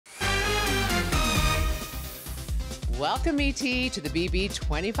Welcome, ET, to the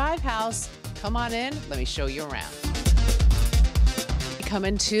BB25 house. Come on in, let me show you around. Come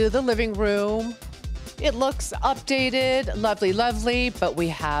into the living room. It looks updated, lovely, lovely, but we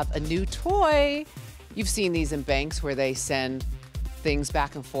have a new toy. You've seen these in banks where they send things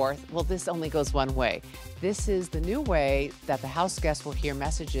back and forth. Well, this only goes one way. This is the new way that the house guests will hear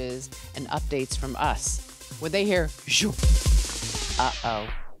messages and updates from us. When they hear, shoo, uh-oh.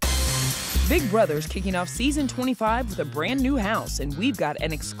 Big Brother's kicking off season 25 with a brand new house, and we've got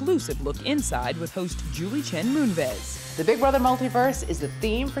an exclusive look inside with host Julie Chen Moonves. The Big Brother multiverse is the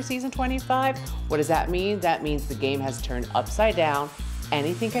theme for season 25. What does that mean? That means the game has turned upside down.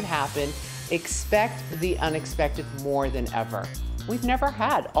 Anything can happen. Expect the unexpected more than ever. We've never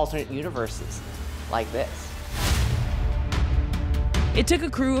had alternate universes like this. It took a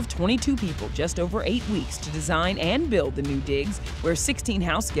crew of 22 people just over 8 weeks to design and build the new digs, where 16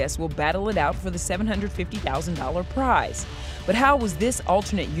 house guests will battle it out for the $750,000 prize. But how was this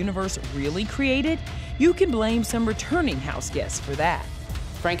alternate universe really created? You can blame some returning house guests for that.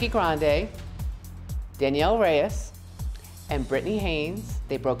 Frankie Grande, Danielle Reyes, and Brittany Haynes,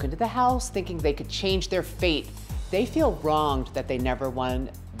 they broke into the house thinking they could change their fate. They feel wronged that they never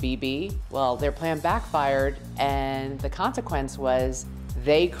won BB. Well, their plan backfired, and the consequence was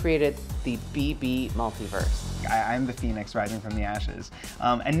they created the BB multiverse. I'm the phoenix rising from the ashes.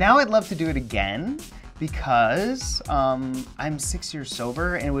 And now I'd love to do it again because I'm 6 years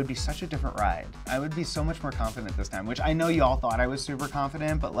sober and it would be such a different ride. I would be so much more confident this time, which I know you all thought I was super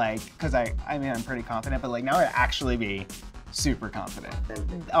confident, but like, cause I mean, I'm pretty confident, but like now I'd actually be super confident,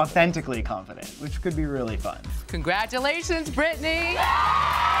 authentically confident, which could be really fun. Congratulations, Brittany.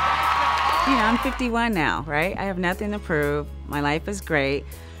 You know, I'm 51 now, right? I have nothing to prove. My life is great.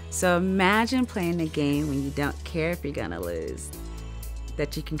 So imagine playing a game when you don't care if you're gonna lose,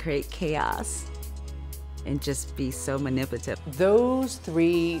 that you can create chaos and just be so manipulative. Those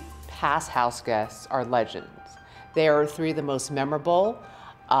three past house guests are legends. They are three of the most memorable,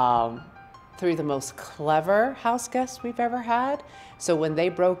 three of the most clever house guests we've ever had. So when they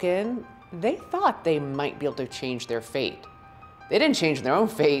broke in, they thought they might be able to change their fate. They didn't change their own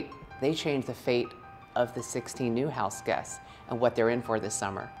fate, they changed the fate of the 16 new house guests and what they're in for this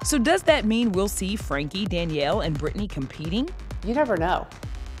summer. So does that mean we'll see Frankie, Danielle, and Brittany competing? You never know.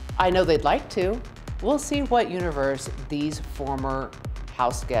 I know they'd like to. We'll see what universe these former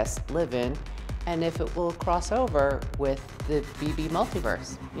house guests live in and if it will cross over with the BB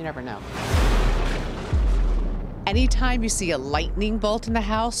multiverse. You never know. Anytime you see a lightning bolt in the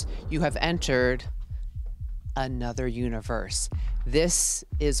house, you have entered another universe. This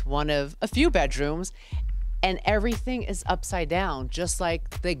is one of a few bedrooms, and everything is upside down, just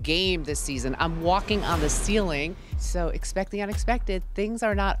like the game this season. I'm walking on the ceiling, so expect the unexpected. Things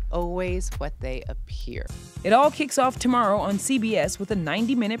are not always what they appear. It all kicks off tomorrow on CBS with a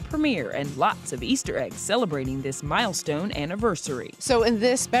 90-minute premiere and lots of Easter eggs celebrating this milestone anniversary. So in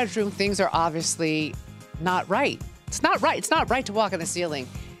this bedroom, things are obviously not right. It's not right. It's not right to walk on the ceiling.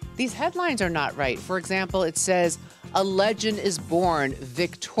 These headlines are not right. For example, it says, "A legend is born.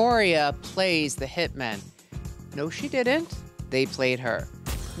 Victoria plays the hitman." No, she didn't. They played her.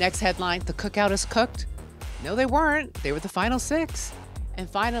 Next headline, "The cookout is cooked." No, they weren't. They were the final six. And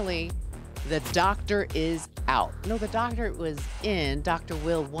finally, "The doctor is out." No, the doctor was in Dr.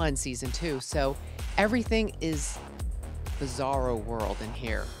 Will 1 season 2. So everything is bizarro world in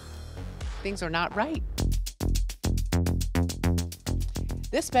here. Things are not right.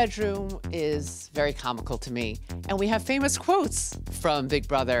 This bedroom is very comical to me. And we have famous quotes from Big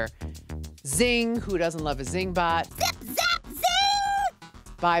Brother. Zing, who doesn't love a zing bot? Zip, zap, zing!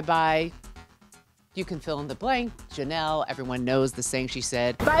 Bye-bye. You can fill in the blank. Janelle, everyone knows the saying she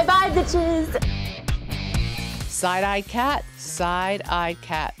said. Bye-bye, bitches. Side-eyed cat. Side-eyed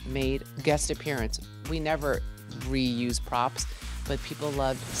cat made guest appearance. We never reuse props, but people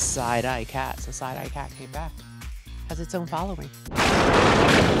loved side-eyed cat, so side-eyed cat came back. Has its own following.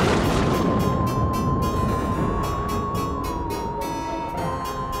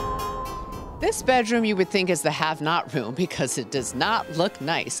 This bedroom you would think is the have-not room because it does not look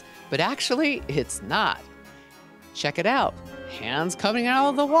nice, but actually it's not. Check it out. Hands coming out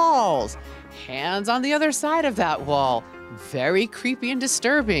of the walls. Hands on the other side of that wall. Very creepy and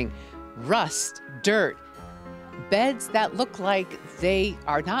disturbing. Rust, dirt, beds that look like they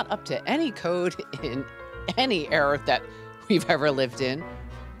are not up to any code in any era that we've ever lived in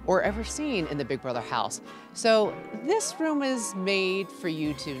or ever seen in the Big Brother house. So this room is made for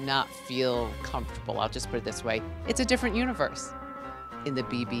you to not feel comfortable. I'll just put it this way. It's a different universe in the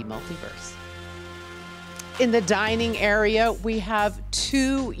BB multiverse. In the dining area, we have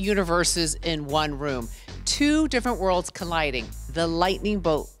two universes in one room. two different worlds colliding. The lightning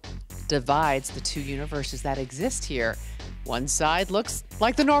bolt divides the two universes that exist here. One side looks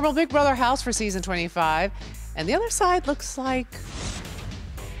like the normal Big Brother house for season 25, and the other side looks like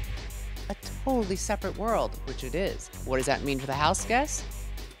a totally separate world, which it is. What does that mean for the house guests?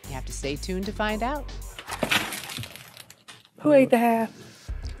 You have to stay tuned to find out. Who ate the half?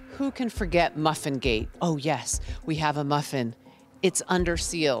 Who can forget Muffin Gate? Oh yes, we have a muffin. It's under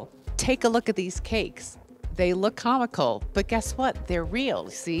seal. Take a look at these cakes. They look comical, but guess what? They're real.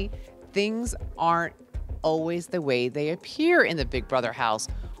 See, things aren't always the way they appear in the Big Brother house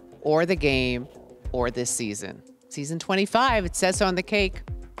or the game or this season. Season 25, it says so on the cake.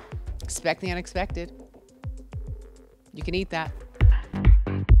 Expect the unexpected. You can eat that.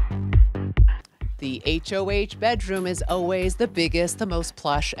 The HOH bedroom is always the biggest, the most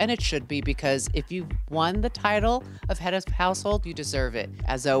plush, and it should be, because if you've won the title of head of household, you deserve it.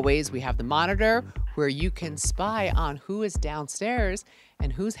 As always, we have the monitor where you can spy on who is downstairs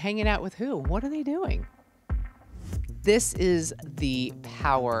and who's hanging out with who. What are they doing? This is the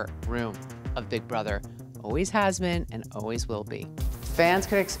power room of Big Brother. Always has been and always will be. Fans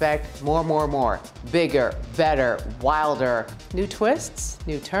can expect more. Bigger, better, wilder. New twists,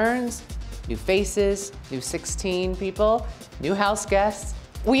 new turns, new faces, new 16 people, new house guests.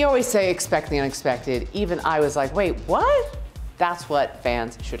 We always say expect the unexpected. Even I was like, wait, what? That's what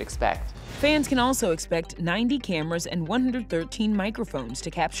fans should expect. Fans can also expect 90 cameras and 113 microphones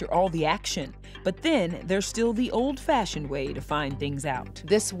to capture all the action. But then there's still the old-fashioned way to find things out.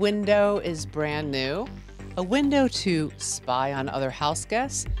 This window is brand new. A window to spy on other house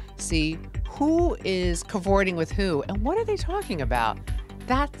guests, see who is cavorting with who and what are they talking about.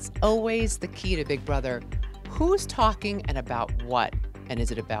 That's always the key to Big Brother. Who's talking and about what? And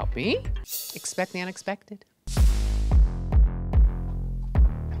is it about me? Expect the unexpected.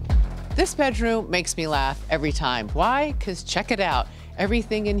 This bedroom makes me laugh every time. Why? Because check it out.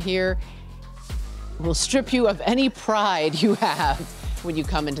 Everything in here will strip you of any pride you have when you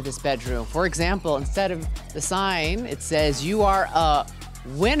come into this bedroom. For example, instead of the sign, it says you are a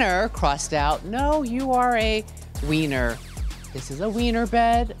winner crossed out. No, you are a wiener. This is a wiener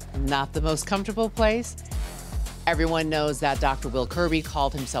bed, not the most comfortable place. Everyone knows that Dr. Will Kirby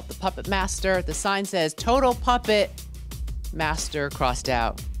called himself the puppet master. The sign says total puppet master crossed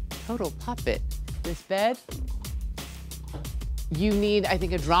out. Total puppet. This bed, you need, I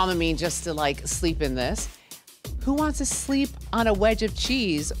think, a Dramamine just to like sleep in this. Who wants to sleep on a wedge of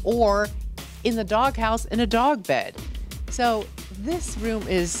cheese or in the doghouse in a dog bed? So this room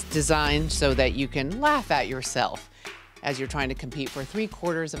is designed so that you can laugh at yourself as you're trying to compete for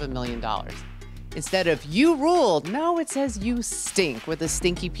 $750,000. Instead of you ruled, no, it says you stink with a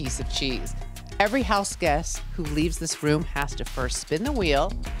stinky piece of cheese. Every house guest who leaves this room has to first spin the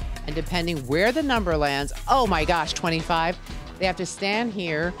wheel, and depending where the number lands, oh my gosh, 25, they have to stand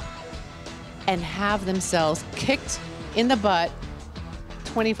here and have themselves kicked in the butt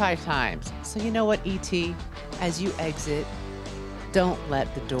 25 times. So you know what, E.T., as you exit, don't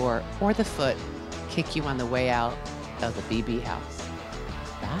let the door or the foot kick you on the way out of the BB house.